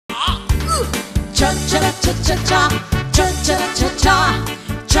cha-cha-cha-cha-cha, cha-cha-cha-cha,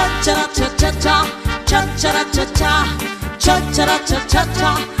 cha-cha-cha-cha-cha, cha-cha-cha-cha,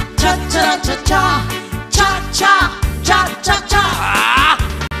 cha-cha-cha-cha-cha, cha-cha-cha-cha, cha-cha, cha-cha-cha.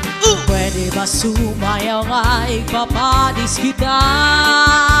 Pwede ba sumayaw nga ipapadis kita?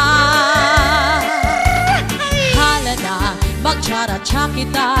 Hala na, mag-cha-cha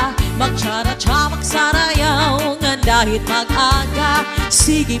kita, mag-cha-cha, magsarayaw nga dahit mag-aga.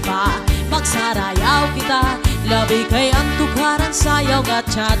 Sige pa, magsarayaw kita, labi kay ang tukaran sayaw nga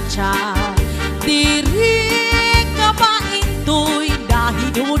cha-cha. Diri ka ba into'y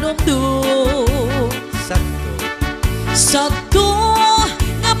nahinunumdum? Sakto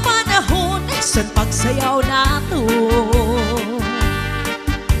nga panahon sa pagsayaw nato.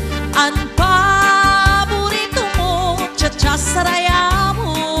 Ang paborito mo, cha-cha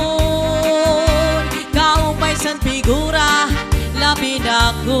sarayamon. Kaumay san figura, labi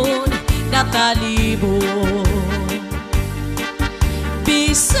na kun natalibon.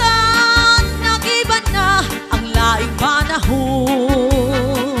 Bisan nag-iba na ang laing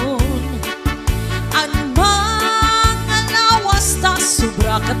panahon, ang mga lawas na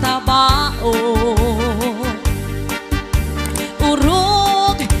sobra katabaon.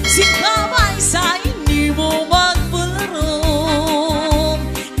 Urog singkamay sa hindi mo magpulong.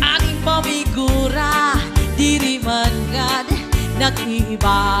 Aking pamigura, diri man nga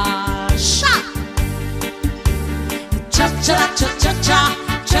nag-iba. Shot! Cha-cha-cha-cha-cha,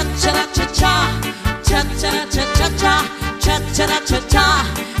 cha-cha-cha-cha, cha-cha-cha-cha-cha, cha-cha-cha-cha,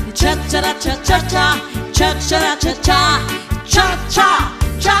 cha-cha-cha-cha-cha, cha-cha-cha-cha, cha-cha,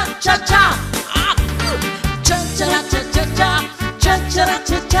 cha-cha-cha, cha-cha-cha-cha-cha,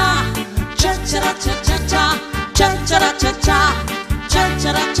 cha-cha-cha-cha, cha-cha-cha-cha-cha, cha-cha-cha-cha,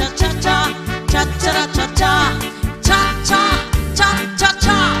 cha-cha-cha-cha-cha, cha-cha-cha-cha, cha-cha,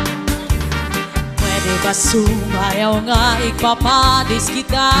 cha-cha-cha. Pwede ba sumayaw nga ipapadis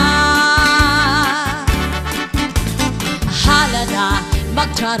kita? Hala na,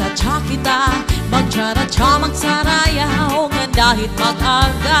 mag-cha-cha kita, mag-cha-cha, magsarayaw nga dahit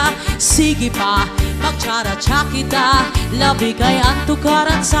mag-aga. Sige pa, mag-cha-cha kita, labi kay ang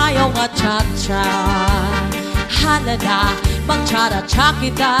tukaran sayaw nga cha-cha. Hala na, mag-cha-cha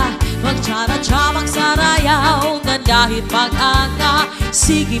kita, mag-cha-cha, magsarayaw nga dahit mag-aga.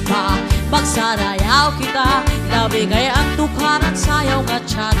 Sige pa, magsarayaw kita, labi kay ang tukaran sayaw nga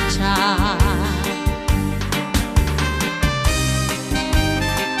cha-cha.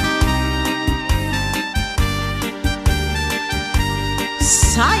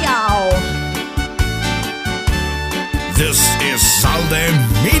 Sayaw! This is Salden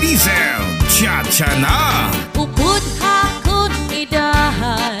Medicel, cha-cha na! Upod hakot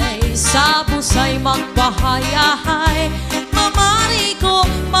idahay, sa busay magbahayahay. Mamari ko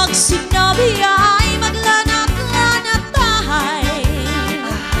magsinabi ay maglanat-lanat tahay.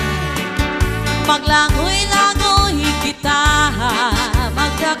 Maglangoy-langoy kita,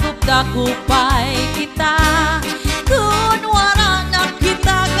 magdakup-dakupay kita. Kung wala na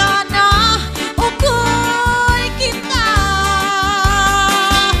kita gana, ukoy kita.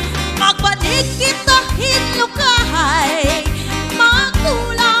 Magbalik kita hinlukahay,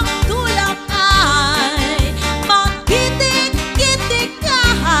 magtulang-tulang ay, magkitik-kitik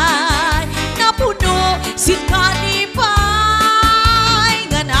kahay, napuno si kanipay.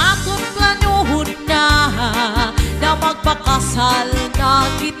 Ngan akong planuhon na magpakasal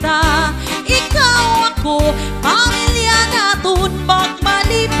na kita. Ikaw ako, pamilya natin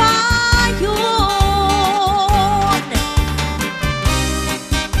magmalipayon.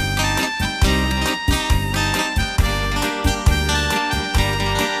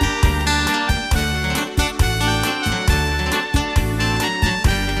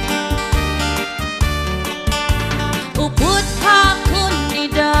 Upod hakon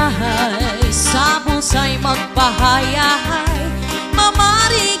idahay, sa busay magbahayahay.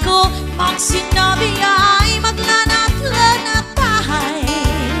 Mamari ko magsinabi ay maglanat-lanat tahay.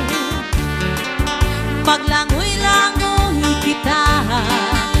 Maglangoy-langoy kita,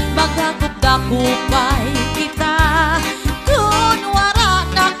 magdakup-dakupay kita. Kung wala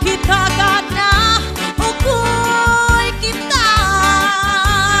na kita gana, ukoy kita.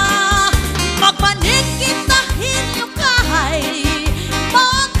 Magpanik kita hinlukahay,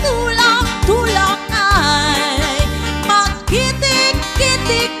 magtulang-tulang ay,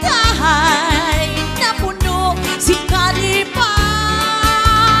 magkitik-kitik tahay, napuno si kalipay.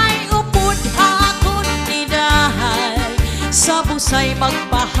 Upod hakon idahay, sa busay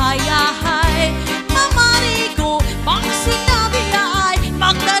magpahayahay. Mamari ko pang sinabi ay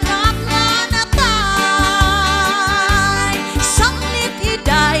magdanat-lanatay. Sanglit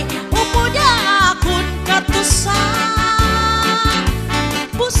iday, upod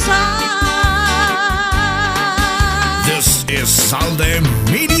Zalde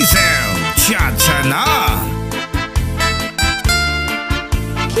Mini Sound. Cha-cha na!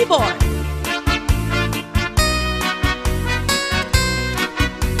 Keyboard.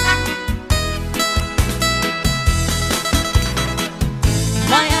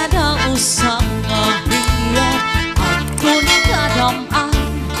 May ada usang ngahiya at kunikadamang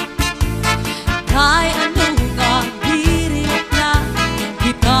kay ano nga hirit na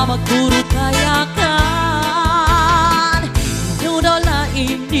kita magpurutayakan. Nudala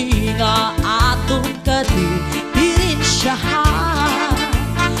ini nga aton kadiririn siyahan.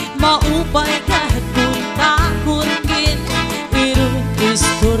 Maupay kahit kung takunkin irong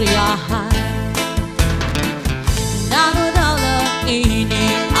istoryahan. Nudala ini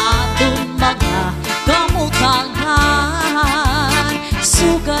aton mga kamutangan.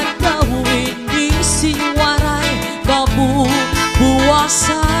 Sugat daw hindi si Waray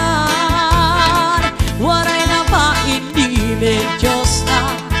kabubuwasan. Waray na ba hindi Diyos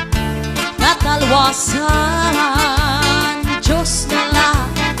na natalwasan. Diyos na lang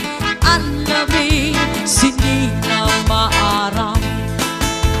ang labing sindi na maaram.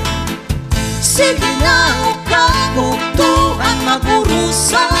 Sige na o kabuktuan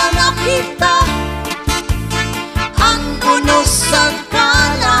magurusan na kita. Ang unusan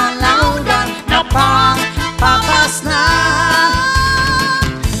kalalawdan na pangpapas na.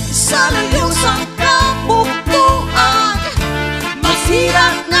 Sa layusang kabuktuan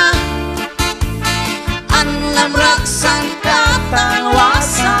masirap na ang lamraksan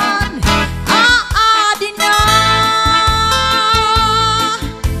katawasan. Aadi na.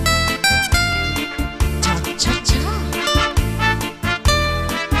 Cha-cha-cha.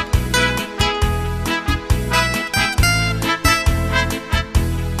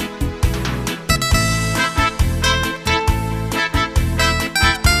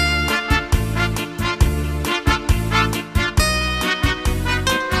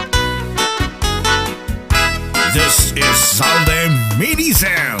 This is Zalde Mini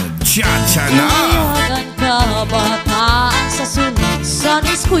Sound. Cha-cha na! Mayagan kabataan sa sunod sa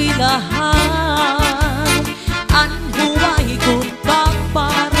eskwilahan. Ang huway kong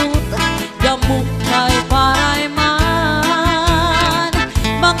pagparot damok kay parayman.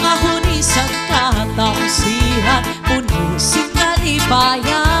 Mga hunisang katausihan puno sing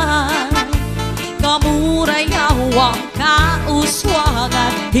kalibayan. Kamuray awang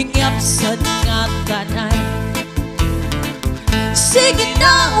kauswagan hingyap sa ngatanay. Sige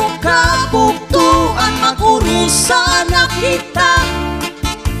na o kabuktuan magurusan na kita.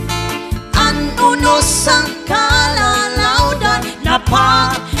 Ang unos ang kalalawdan na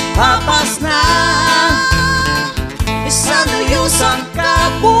pagpapas na. Sa luyusang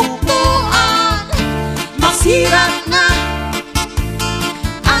kabuktuan masirap na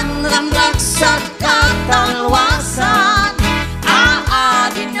ang ramrak sa katalwasan.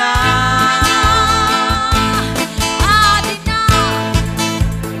 Aadi na.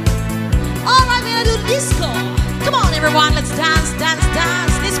 Everyone, let's dance, dance,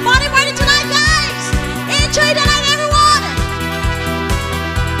 dance. This party tonight, guys. Enjoy the night, everyone.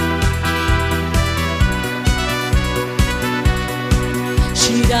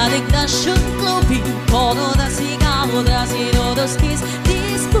 시라는 나션 클럽이 번호다 시가오다 시로도스 kiss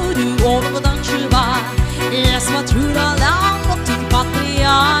This 부두 오는 거당 출발 Let's go through the long walking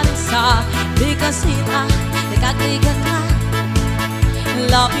patriarisa Because 내가 나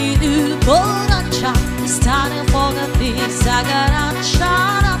Love you 보란 차 It's time for the things I got a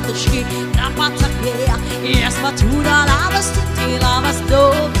shot up the street 난 바닥에 Yes, but through the lava still lava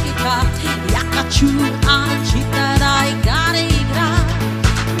stop이가 약간 추한 짓다다 이가리가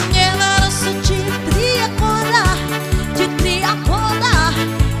Never cidria cola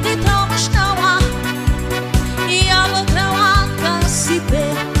Ni trovaš nawa Ja pokrava kasipe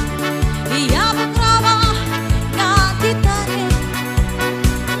Ja pokrava na titare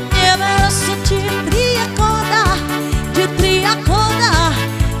Never cidria cola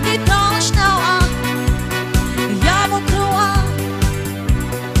Ni trovaš nawa Ja pokrava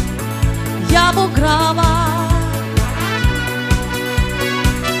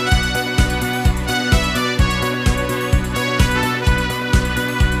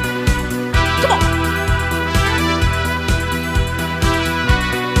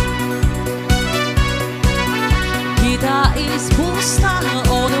Ispusta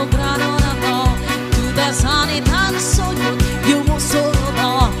ono grano na to Tu da sanità sogno Io mo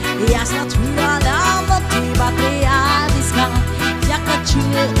sono Ja sta tura la voti batteria di ska Ja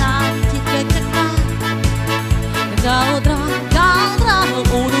kachuna tikekaka Gaudra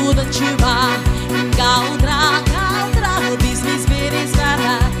ono da chuba Gaudra business very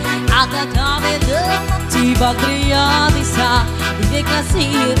sara Aga kave de voti batteria di ska e così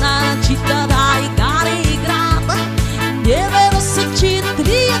la città dai cari grata deve sentir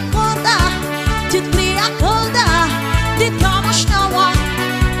triacoda ti kama shnawa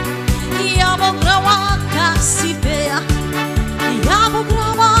ya bograwa kasipea ya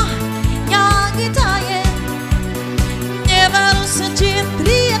bograwa ya gitaye deve sentir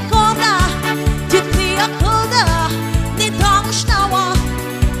triacoda ti kama shnawa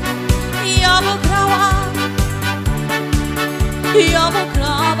ya bograwa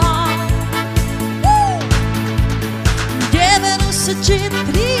devono sentir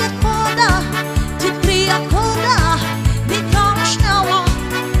triacoda di kamshnawa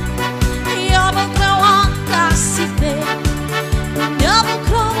ya bograwa kasipe ya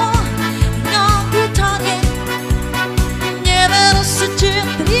bograwa ya gitane devono sentir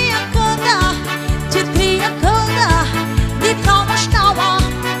triacoda di kamshnawa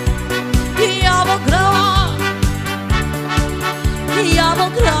ya bograwa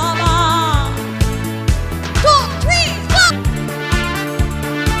grama 2, 3, 4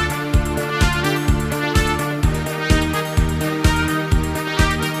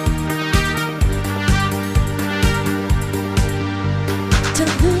 to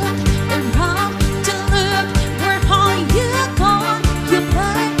look around, to look where are you gone? You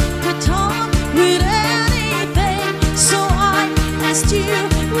play guitar with anything, so I asked you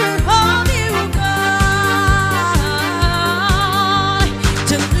where have you gone?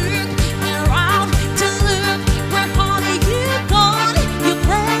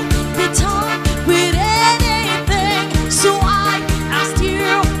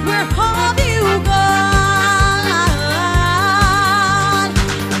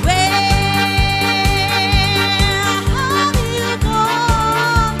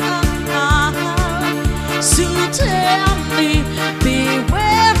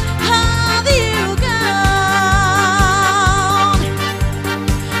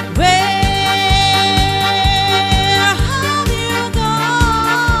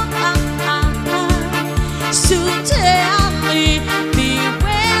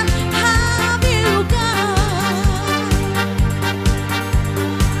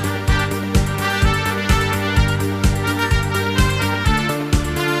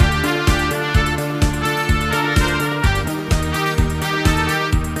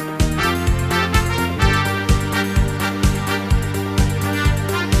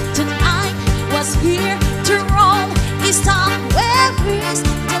 Here to roam, is time where is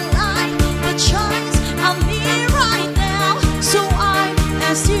the light that shines on me right now. So I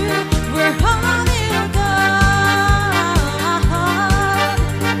ask you, where have you gone?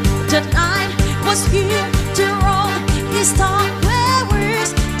 Tonight was here to roam, is time where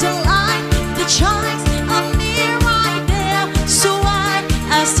is the light that shines on me right now. So I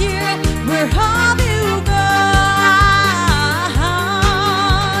ask you, where have you gone?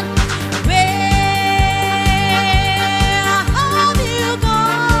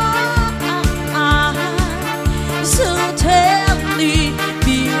 Tell me,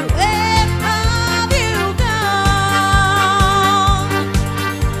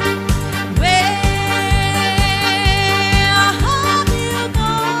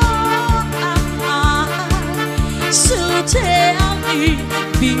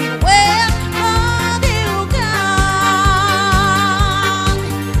 beware of you gone.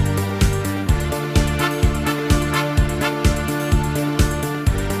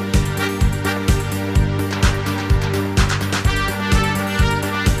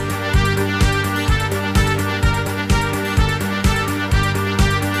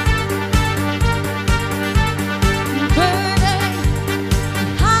 Burning,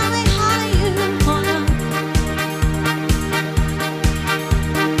 holly, you wanna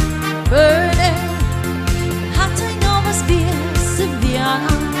burning, hot I know must be severe.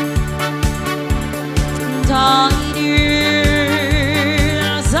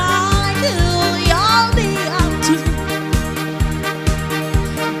 As I do, you'll be up to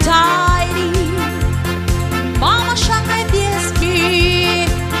tidy. Mama shall my biscuit,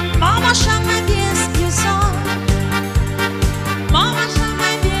 Mama shall my biscuit song, Mama shall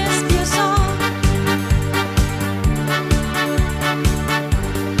my biscuit song.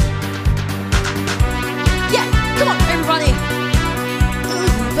 Yeah, come on, everybody.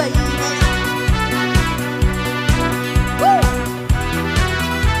 Ooh, baby. Woo.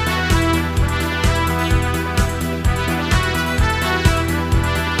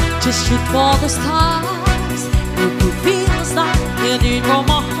 Just shoot for the stars. If you feel like it in from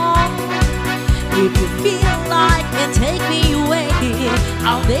my heart, if you feel like it, take me away.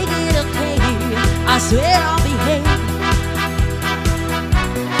 I'll make it okay. I swear I'll behave.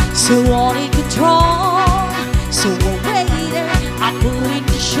 So all in control, so I'm waiting. I I'm putting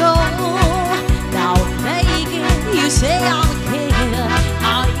the show. Now I'm making you say I'm a kid.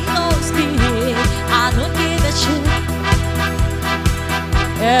 I know scared, I don't give a shit.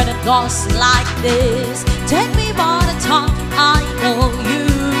 And it goes like this. Take me by the tongue, I know you.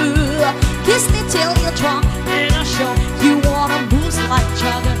 Kiss me till you're drunk, and I'll show you wanna moves like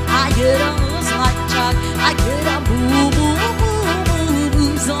Jagger. I get a moves like Jagger. I get a moves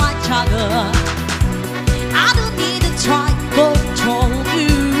like Jagger. I don't need to try control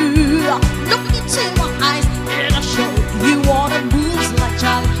you. Look into my eyes, and I'll show you wanna moves like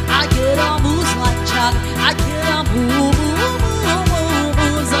Jagger. I get a moves like Jagger. I get a moves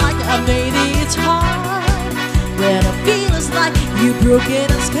like maybe it's hard when it feels like you're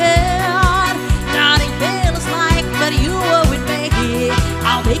broken and scared. Nothing feels like, but you are with me.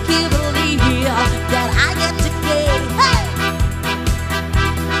 I'll make you believe that I get to get. Hey!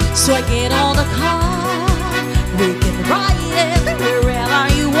 So I get on the car, we can ride it wherever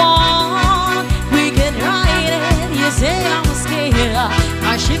you want. We can ride it. You say I'm scared,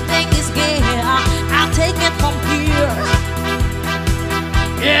 my shifting is scared. I'll take it from here.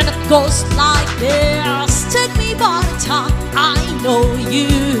 And it goes like this. Take me by the tongue, I know you.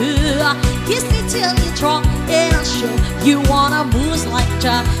 Kiss me till you're drunk, and I'll show you wanna moves like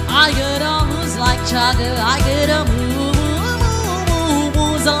Jagger. I get a moves like Jagger. I get a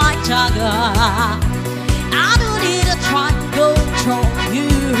moves like Jagger. I don't need to try to control you.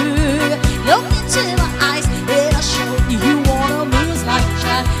 Look into my eyes, and I'll show you wanna moves like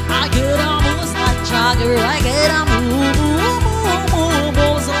Jagger. I get a moves like Jagger. I get a moves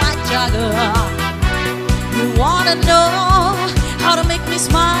like Jagger. You wanna know how to make me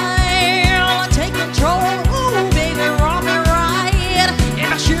smile? Take control, ooh, baby, run me right.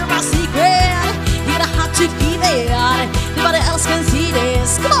 And I share my secret, you don't have to keep it. Nobody else can see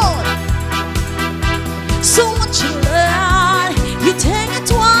this. Come on. So what you learn, you take it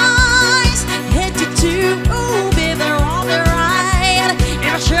twice, hit it two, ooh, baby, run me right.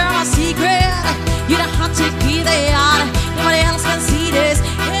 And I share my secret, you don't have to keep it. Nobody else can see this.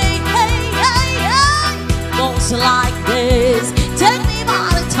 Hey, hey, hey, hey. Goes like this. Take me by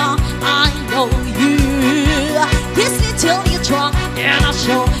the tongue, I know you. Kiss me till you're drunk, and I'll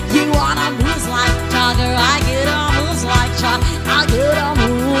show you wanna moves like Jagger. I get a moves like Jagger. I get a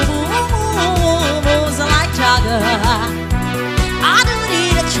moves like Jagger. I don't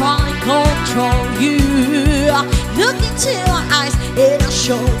need to try to control you. Look into my eyes, and I'll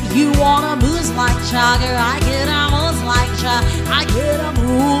show you wanna moves like Jagger. I get a moves like Jagger. I get a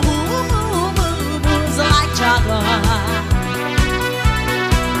moves like Jagger.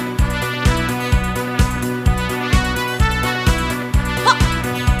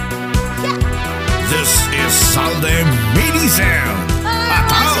 This is Sunday Mini Sound.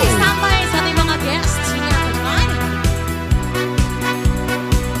 Tambay sa ating mga guests here tonight.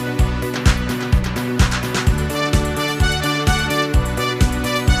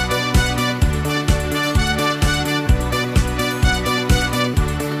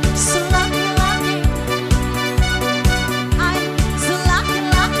 So lucky, lucky. I'm so lucky,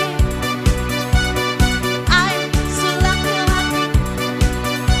 lucky. I'm so lucky, lucky.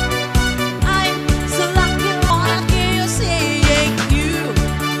 I'm so lucky, wanna hear you saying you.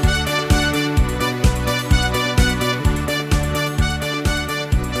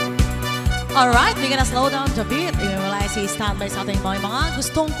 Alright, we're gonna slow down the beat. I-realize si standby sa ating mga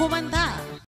gustong kumanta.